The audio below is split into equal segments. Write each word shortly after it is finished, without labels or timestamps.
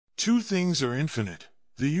Two things are infinite,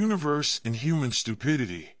 the universe and human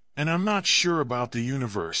stupidity, and I'm not sure about the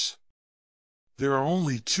universe. There are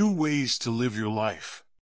only two ways to live your life.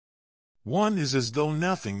 One is as though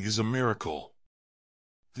nothing is a miracle.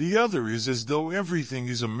 The other is as though everything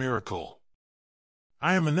is a miracle.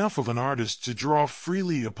 I am enough of an artist to draw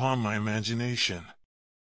freely upon my imagination.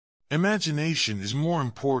 Imagination is more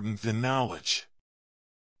important than knowledge.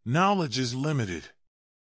 Knowledge is limited.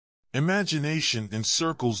 Imagination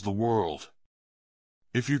encircles the world.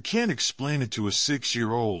 If you can't explain it to a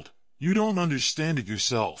 6-year-old, you don't understand it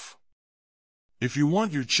yourself. If you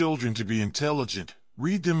want your children to be intelligent,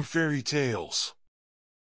 read them fairy tales.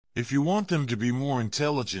 If you want them to be more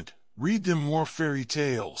intelligent, read them more fairy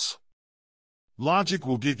tales. Logic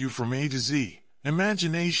will get you from A to Z.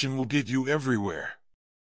 Imagination will get you everywhere.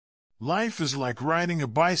 Life is like riding a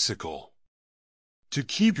bicycle. To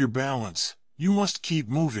keep your balance, you must keep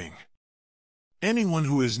moving. Anyone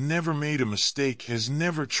who has never made a mistake has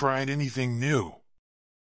never tried anything new.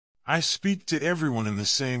 I speak to everyone in the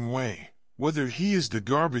same way, whether he is the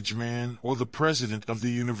garbage man or the president of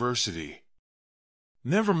the university.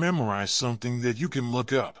 Never memorize something that you can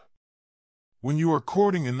look up. When you are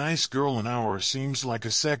courting a nice girl, an hour seems like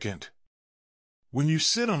a second. When you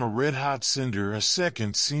sit on a red-hot cinder, a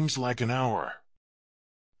second seems like an hour.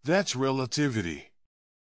 That's relativity.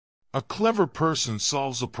 A clever person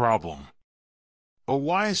solves a problem. A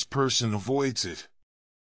wise person avoids it.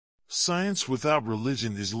 Science without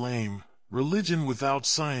religion is lame. Religion without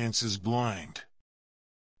science is blind.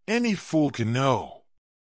 Any fool can know.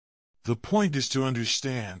 The point is to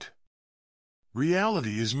understand.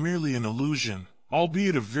 Reality is merely an illusion,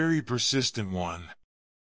 albeit a very persistent one.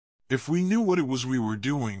 If we knew what it was we were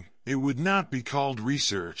doing, it would not be called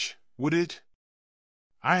research, would it?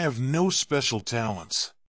 I have no special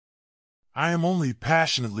talents. I am only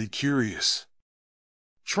passionately curious.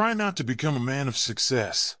 Try not to become a man of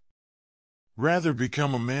success. Rather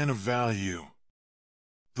become a man of value.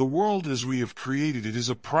 The world as we have created it is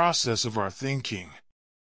a process of our thinking.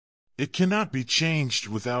 It cannot be changed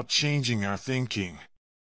without changing our thinking.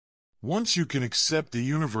 Once you can accept the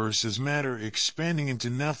universe as matter expanding into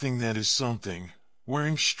nothing that is something,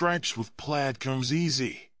 wearing stripes with plaid comes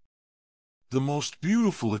easy. The most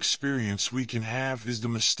beautiful experience we can have is the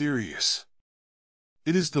mysterious.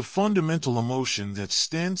 It is the fundamental emotion that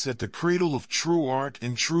stands at the cradle of true art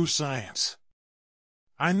and true science.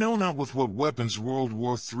 I know not with what weapons World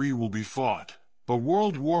War III will be fought, but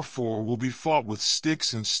World War IV will be fought with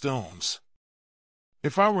sticks and stones.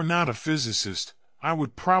 If I were not a physicist, I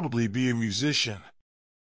would probably be a musician.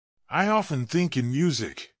 I often think in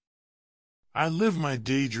music. I live my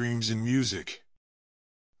daydreams in music.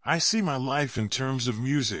 I see my life in terms of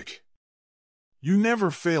music. You never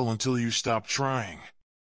fail until you stop trying.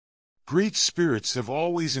 Great spirits have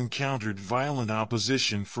always encountered violent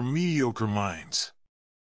opposition from mediocre minds.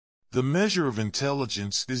 The measure of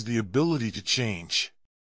intelligence is the ability to change.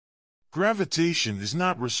 Gravitation is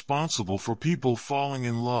not responsible for people falling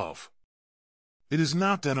in love. It is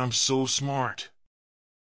not that I'm so smart.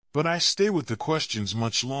 But I stay with the questions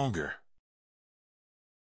much longer.